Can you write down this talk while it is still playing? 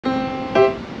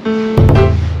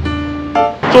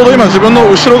ちょうど今自分の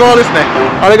後ろ側ですね、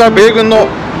あれが米軍の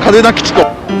嘉手納基地と、こ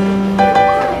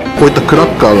ういったクラ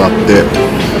ッカーがあって、こ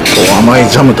う甘い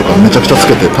ジャムとかめちゃくちゃつ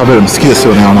けて食べるの好きです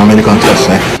よね、アメリカの人たち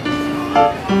ね。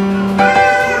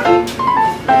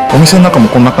お店の中も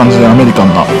こんな感じでアメリカ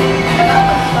ンな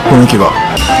雰囲気が。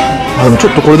でもちょ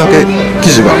っとこれだけ生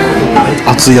地が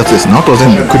厚いやつですね。あとは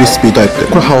全部クリスピータイプで、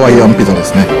これハワイアンピザで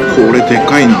すね。これで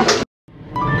かいな。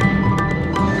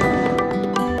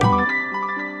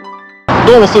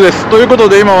どうもそうです。ということ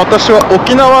で今私は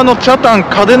沖縄の北谷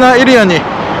嘉手納エリアに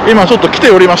今ちょっと来て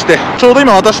おりまして、ちょうど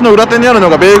今私の裏手にあるの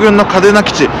が米軍の嘉手納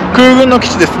基地、空軍の基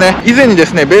地ですね。以前にで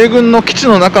すね、米軍の基地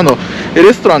の中の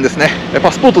レストランですね、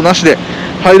パスポートなしで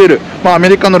入れる、アメ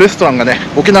リカのレストランがね、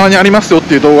沖縄にありますよっ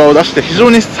ていう動画を出して非常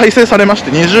に再生されまし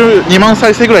て、22万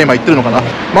再生ぐらい今いってるのかな。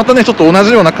またね、ちょっと同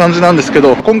じような感じなんですけ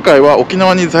ど、今回は沖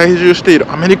縄に在住している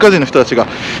アメリカ人の人たちが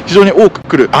非常に多く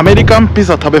来るアメリカンピ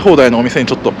ザ食べ放題のお店に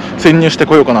ちょっと潜入して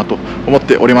こようかなと思っ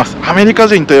ております。アメリカ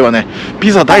人といえばね、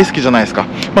ピザ大好きじゃないですか。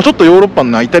ちょっとヨーロッパ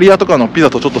のイタリアとかのピザ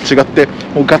とちょっと違って、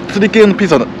もうがっつり系のピ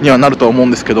ザにはなるとは思う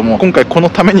んですけども、今回この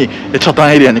ために北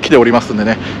谷エリアに来ておりますんで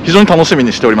ね、非常に楽しみ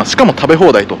にしております。しかも食べ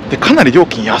放題と。で、かなり料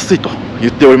金安いと言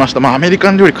っておりました。アメリ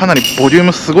カン料理かなりボリュー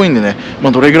ムすごいんでね、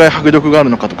どれぐらい迫力がある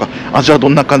のかとか、味はど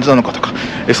んな感じなのかとか、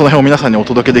その辺を皆さんにお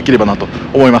届けできればなと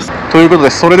思います。ということで、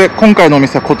それで今回のお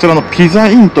店はこちらのピザ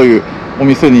インというお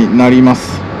店になりま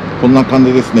す。こんな感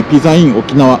じですね。ピザイン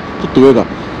沖縄。ちょっと上が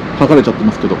書かれちゃって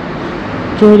ますけど、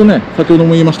ちょうどね、先ほど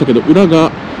も言いましたけど、裏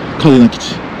が嘉手納基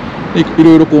地。い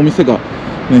ろいろこうお店が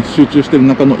ね、集中している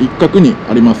中の一角に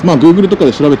あります。Google とか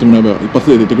で調べてもらえば一発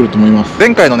で出てくると思います。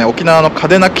前回のね、沖縄の嘉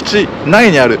手納基地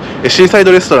内にあるシーサイ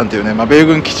ドレストランというね、米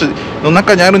軍基地の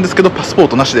中にあるんですけど、パスポー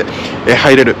トなしで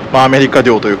入れる、アメリカ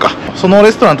領というか、その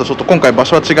レストランとちょっと今回場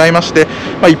所は違いまして、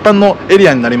一般のエリ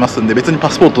アになりますんで、別にパ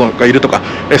スポートがいるとか、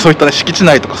そういった、ね、敷地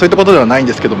内とかそういったことではないん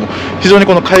ですけども、非常に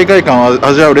この海外感を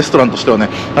味わうレストランとしてはね、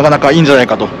なかなかいいんじゃない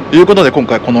かということで、今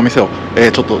回このお店を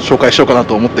ちょっと紹介しようかな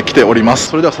と思って来ております。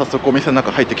それでは早速お店の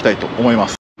中入っていきたいと思いま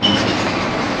す。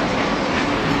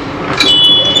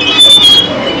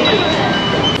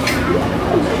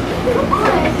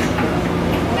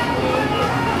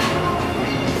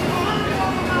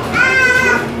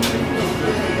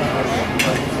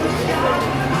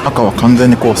赤は完全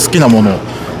にこう好きなものを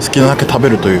好きなだけ食べ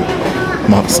るという、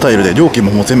スタイルで、料金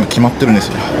ももう全部決まってるんです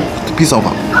よ。ピザ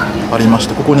がありまし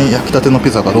て、ここに焼きたてのピ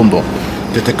ザがどんどん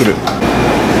出てくる。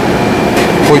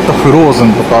こういったフローズ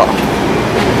ンとか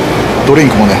ドリン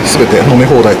クもね、全て飲み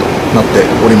放題となって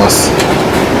おります。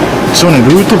一応ね、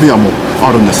ルートビアも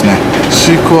あるんですね。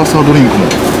シークワーサードリンクも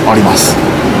あります。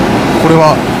これ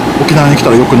は沖縄に来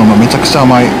たらよく飲むめちゃくちゃ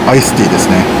甘いアイスティーです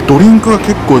ね。ドリンクが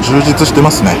結構充実して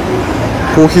ますね。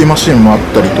コーヒーマシンもあっ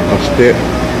たりとかして、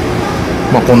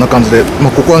こんな感じで、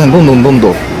ここはね、どんど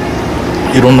ん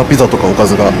いろんなピザとかおか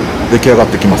ずが出来上がっ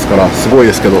てきますから、すごい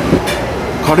ですけど、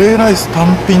カレーライス単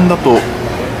品だと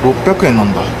600円な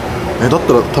んだ。だっ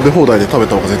たら食べ放題で食べ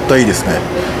た方が絶対いいですね。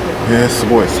す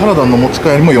ごい。サラダの持ち帰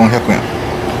りも400円。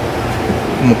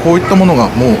もうこういったものが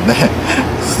もうね、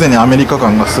すでにアメリカ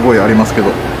感がすごいありますけど、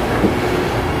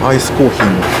アイスコーヒー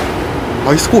も、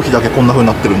アイスコーヒーだけこんな風に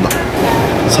なってるんだ。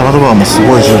サラダバーもす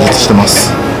ごい充実してま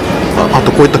す。あ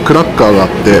とこういったクラッカーがあっ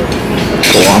て、こ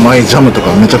う甘いジャムと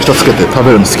かめちゃくちゃつけて食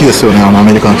べるの好きですよね、ア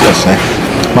メリカの人たちね。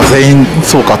全員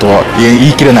そうかとは言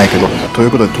い切れないけど。という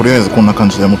ことで、とりあえずこんな感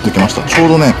じで持ってきました。ちょう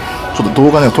どね、ちょっと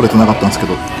動画では撮れてなかったんですけ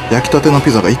ど、焼きたての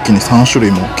ピザが一気に3種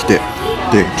類も来て、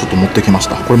で、ちょっと持ってきまし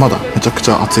た。これまだめちゃく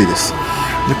ちゃ熱いです。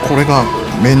で、これが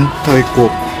明太子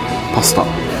パスタ。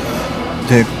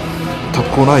で、タ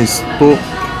コライスと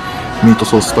ミート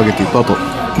ソーススパゲティと、あと、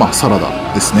サラダ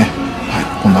ですね。はい、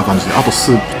こんな感じで。あと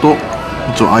スープと、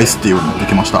一応アイスティーを持って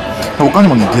きました。他に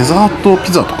もね、デザート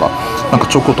ピザとか、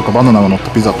チョコとかバナナが乗った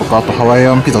ピザとか、あとハワイ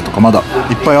アンピザとかまだ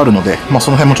いっぱいあるので、そ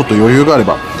の辺もちょっと余裕があれ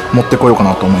ば持ってこようか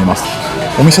なと思います。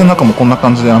お店の中もこんな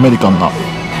感じでアメリカンな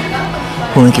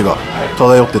雰囲気が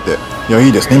漂ってて、いや、い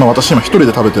いですね。私今一人で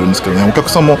食べてるんですけどね、お客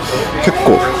さんも結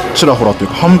構ちらほらという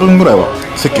か、半分ぐらいは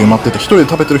席埋まってて、一人で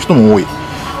食べてる人も多い。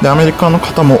で、アメリカの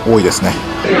方も多いですね。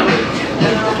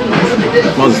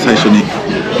まず最初に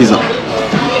ピザ。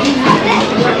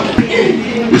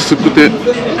薄くて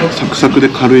サクサクで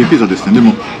軽いピザですね。で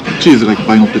もチーズがいっ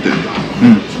ぱい乗ってて、う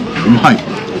まい。こ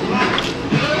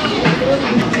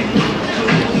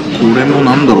れも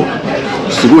なんだろう、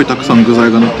すごいたくさん具材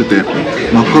が乗ってて、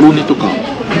マカロニとか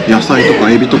野菜と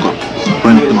かエビとかいっ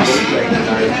ぱい乗ってます。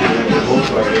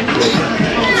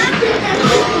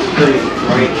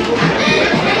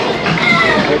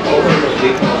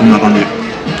こんな感じ。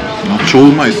超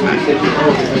うまいですね。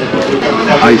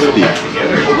アイスティー。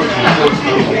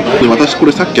で、私こ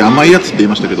れさっき甘いやつって言い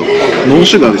ましたけど、ノン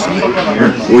シュガーですね。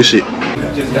美味しい。は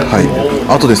い、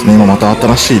あとですね、今また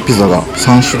新しいピザが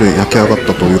3種類焼き上がっ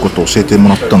たということを教えても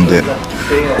らったんで、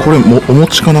これもお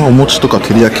餅かな、お餅とか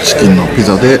照り焼きチキンのピ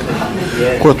ザで、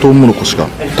これはトウモロコシが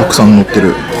たくさん乗って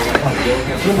る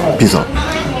ピザ。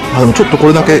でもちょっとこ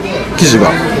れだけ生地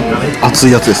が厚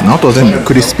いやつですね。あとは全部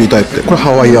クリスピータイプで、これ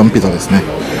ハワイアンピザですね。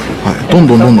はい、どん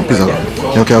どんピザが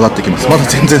焼き上がってきます。まだ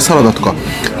全然サラダとか、ね、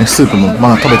スープもま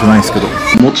だ食べてないんですけど、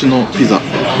餅のピザ、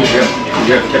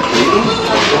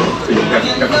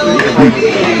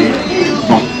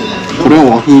これは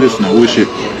和風ですね。美味しい。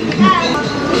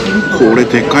これ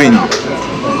でかいな。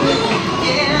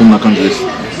こんな感じです。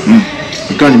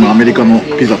いかにもアメリカの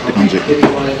ピザって感じ。う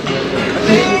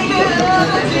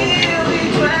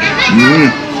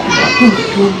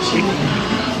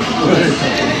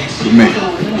めえ。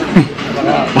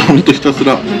ほんとひたす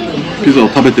らピザを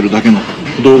食べてるだけの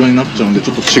動画になっちゃうんで、ち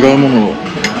ょっと違うものを。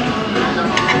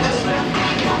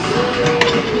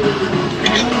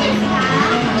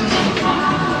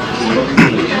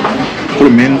これ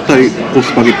明太子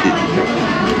スパゲッティ。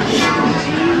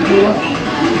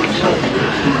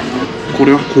こ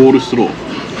れはコールスロー。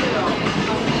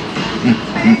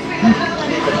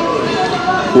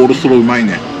コールスローうまい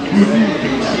ね。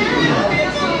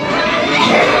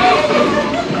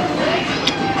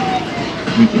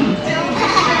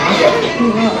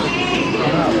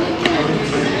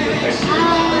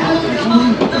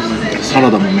サラ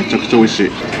ダもめちゃくちゃ美味し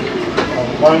い。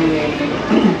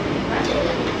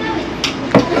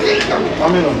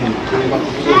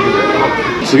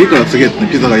次から次へとね、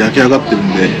ピザが焼き上がってる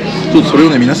んで、ちょっとそれを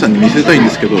ね皆さんに見せたいんで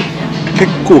すけど、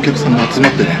結構お客さんが集ま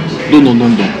ってね、どんど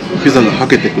んピザがは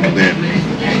けていくので、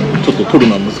ちょっと取る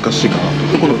のは難しいかな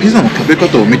と。このピザの食べ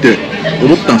方を見て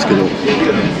思ったんですけど、こ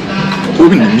ういう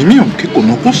ふうにね、耳を結構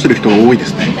残してる人が多いで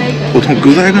すね。この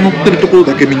具材が乗ってるところ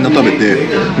だけみんな食べて、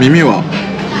耳は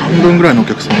半分ぐらいのお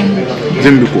客さんも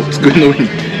全部こう机の上にいっ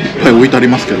ぱい置いてあり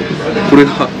ますけど、これ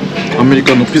がアメリ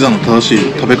カのピザの正しい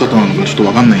食べ方なのかちょっと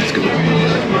分かんないんですけど、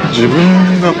自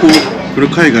分がこうフル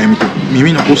海外見て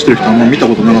耳残してる人あんま見た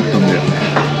ことなかったんで、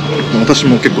私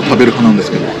も結構食べる派なんで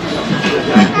すけど、ね、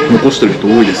残してる人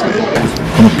多いですね。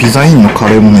このピザインのカ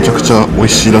レーもめちゃくちゃ美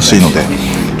味しいらしいので、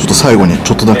ちょっと最後に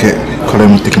ちょっとだけカレー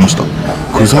持ってきました。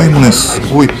具材もねす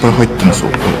ごいいっぱい入ってるんですよ。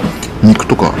肉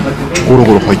とかゴロ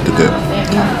ゴロ入ってて、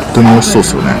とても美味しそうで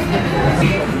すよね。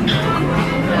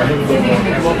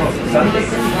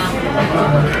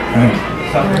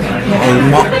う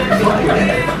まっ。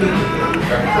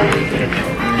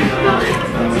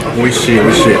美味しい。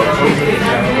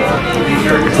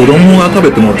子供が食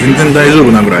べても全然大丈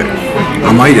夫なぐらい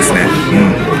甘いですね。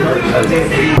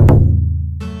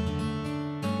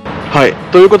はい、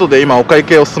ということで今お会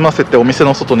計を済ませてお店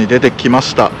の外に出てきま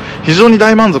した。非常に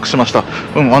大満足しました。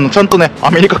ちゃんとね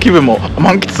アメリカ気分も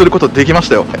満喫することできまし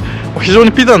たよ。非常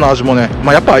にピザの味もね、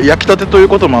やっぱ焼きたてという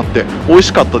こともあって美味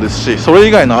しかったですし、それ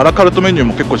以外のアラカルトメニュー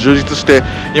も結構充実して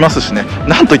いますしね、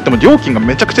なんといっても料金が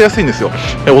めちゃくちゃ安いんですよ。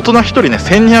大人1人ね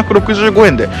1265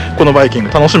円でこのバイキン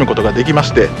グ楽しむことができま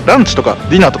して、ランチとか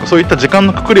ディナーとかそういった時間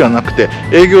のくくりはなくて、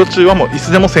営業中はもうい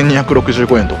つでも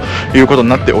1265円ということに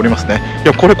なっておりますね。い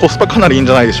やこれコスパかなりいいん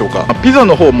じゃないでしょうか。ピザ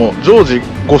の方も常時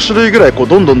5種類ぐらいこう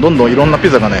どんどんいろんなピ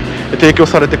ザがね提供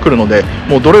されてくるので、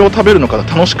もうどれを食べるのか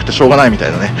楽しくてしょうがないみた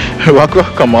いなねワクワ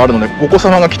ク感もあるので、お子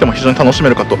様が来ても非常に楽しめ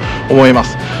るかと思いま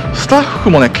す。スタッフ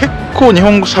もね結構日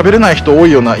本語喋れない人多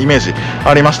いようなイメージ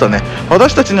ありましたね。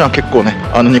私たちには結構ね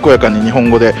にこやかに日本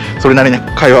語でそれなりに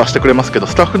会話してくれますけど、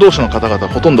スタッフ同士の方々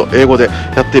はほとんど英語で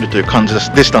やっているという感じ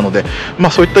でしたので、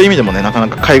そういった意味でもねなかな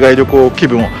か海外旅行気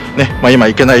分をね、今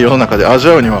行けない世の中で味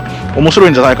わうには面白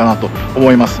いんじゃないかなと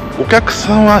思います。お客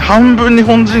さんは半分日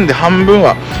本人で半分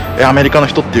はアメリカの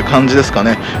人っていう感じですか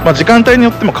ね。時間帯によ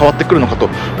っても変わってくるのかと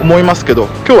思いますけど、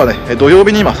今日はね土曜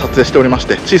日に今撮影しておりまし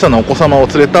て、小さなお子様を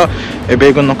連れた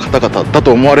米軍の方々だ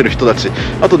と思われる人たち、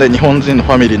あとで日本人の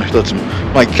ファミリーの人たちも、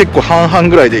結構半々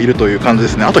ぐらいでいるという感じで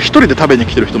すね。あと1人で食べに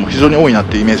来てる人も非常に多いなっ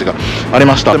ていうイメージがあり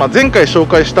ました。前回紹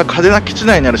介した嘉手納基地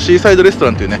内にあるシーサイドレスト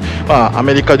ランというね、ア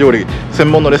メリカ料理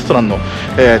専門のレストランの、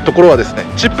ところはですね、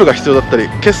チップが必要だったり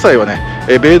決済はね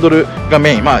米ドルが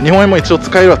メイン、日本円も一応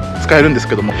使えるんです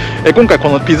けども、今回こ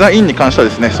のピザインに関しては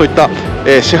ですね、そういった、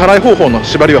支払い方法の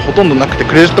縛りはほとんどなくて、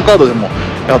クレジットカードでも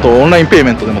あとオンラインペイ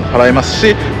メントでも払えます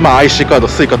し、IC カード、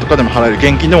スイカとかでも払える、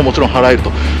現金でももちろん払える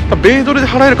と、米ドルで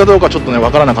払えるかどうかはちょっとね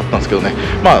分からなかったんですけどね、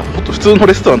普通の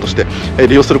レストランとして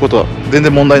利用することは全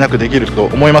然問題なくできると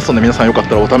思いますので、皆さんよかっ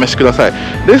たらお試しください。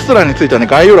レストランについてはね、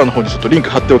概要欄の方にちょっとリンク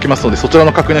貼っておきますので、そちら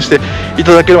の確認してい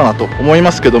ただければなと思い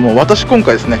ますけども、私今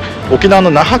回ですね、沖縄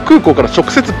の那覇空港から直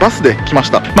接バスで来まし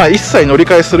た。一切乗り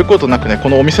換えすることなくね、こ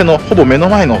のお店のほぼ目の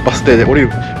前のバス停で降り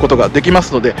ることができま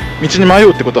すので、道に迷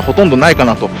うってことはほとんどないか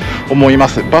なと思いま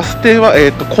す。バス停は、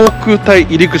航空隊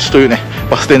入り口というね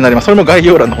バス停になります。それも概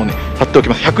要欄の方に貼っておき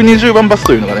ます。120番バス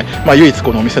というのがね、唯一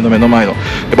このお店の目の前の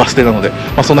バス停なので、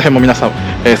その辺も皆さん、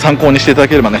参考にしていただ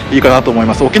ければねいいかなと思い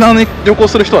ます。沖縄に旅行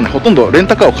する人はねほとんどレン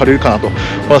タカーを借りるかなと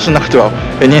私の中では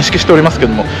認識しておりますけ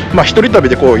ども、一人旅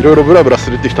でこういろいろブラブラす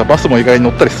るっていう人はバスも意外に乗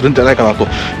ったりするんじゃないかなと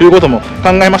いうことも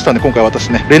考えましたので、今回私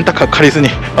ねレンタカー借りずに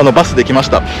バスで来まし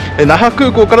た。那覇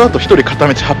空港からだと1人片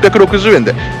道860円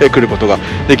で来ることが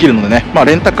できるのでね、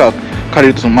レンタカー借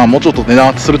りるともうちょっと値段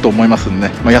はすると思いますんで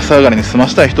ね、安上がりに済ま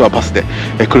したい人はバスで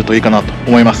来るといいかなと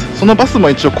思います。そのバスも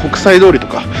一応国際通りと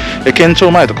か県庁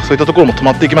前とかそういったところも止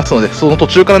まっていきますので、その途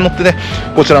中から乗ってね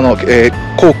こちらの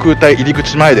航空隊入り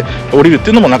口前で降りるって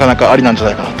いうのもなかなかありなんじゃ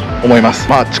ないかなと思います。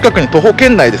近くに徒歩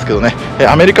圏内ですけどね、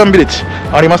アメリカンビレッジ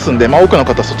ありますんで、多くの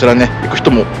方そちらね行く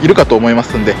人もいるかと思いま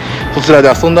すんで、そちら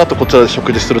で遊んだ後こちらで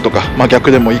食事するとか、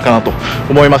逆でもいいかなと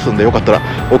思いますんで、よかったら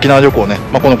沖縄旅行ね、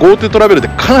この GoTo トラベルで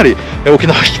かなり沖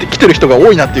縄来てる人が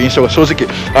多いなっていう印象が正直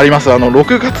あります。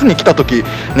6月に来た時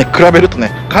ね比べると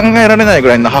ね考えられないぐ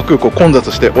らい那覇空港混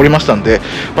雑しておりましたんで、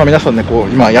皆さんねこ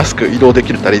う今安く移動で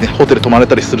きたりねホテル泊まれ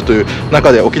たりするという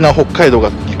中で、沖縄北海道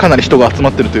がかなり人が集ま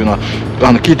ってるというのは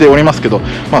聞いておりますけど、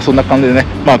そんな感じでね、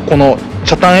この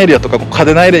北谷エリアとか嘉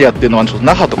手納エリアっていうのはちょっと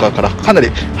那覇とかからかな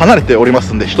り離れておりま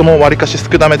すんで、人もわりかし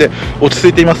少なめで落ち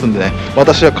着いていますんでね、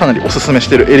私はかなりおすすめし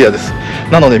ているエリアです。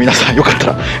なので皆さんよかった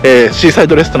ら、シーサイ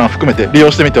ドレストラン含めて利用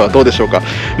してみてはどうでしょうか。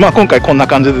今回こんな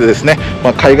感じでですね、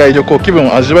海外旅行気分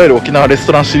を味わえる沖縄レス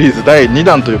トランシリーズ第2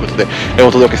弾ということで、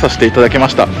お届けさせていただきま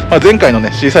した。前回の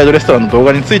ねシーサイドレストランの動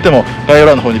画についても概要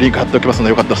欄の方にリンク貼っておきますので、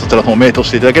よかったらそちらの方目通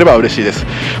していただければ嬉しいです。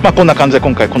こんな感じで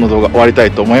今回この動画終わりたい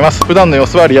と思います。普段の様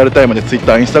子はリアルタイムで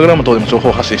Twitter、Instagram 等でも情報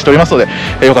を発信しておりますので、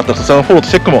よかったらそちらのフォローと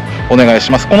チェックもお願いし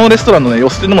ます。このレストランの、様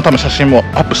子というのも多分写真も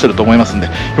アップしてると思いますので、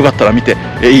よかったら見て、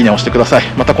いいねを押してください。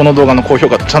またこの動画の高評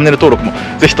価とチャンネル登録も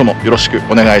ぜひともよろしく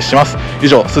お願いします。以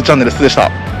上、SUchannelでした。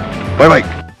バイバ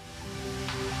イ。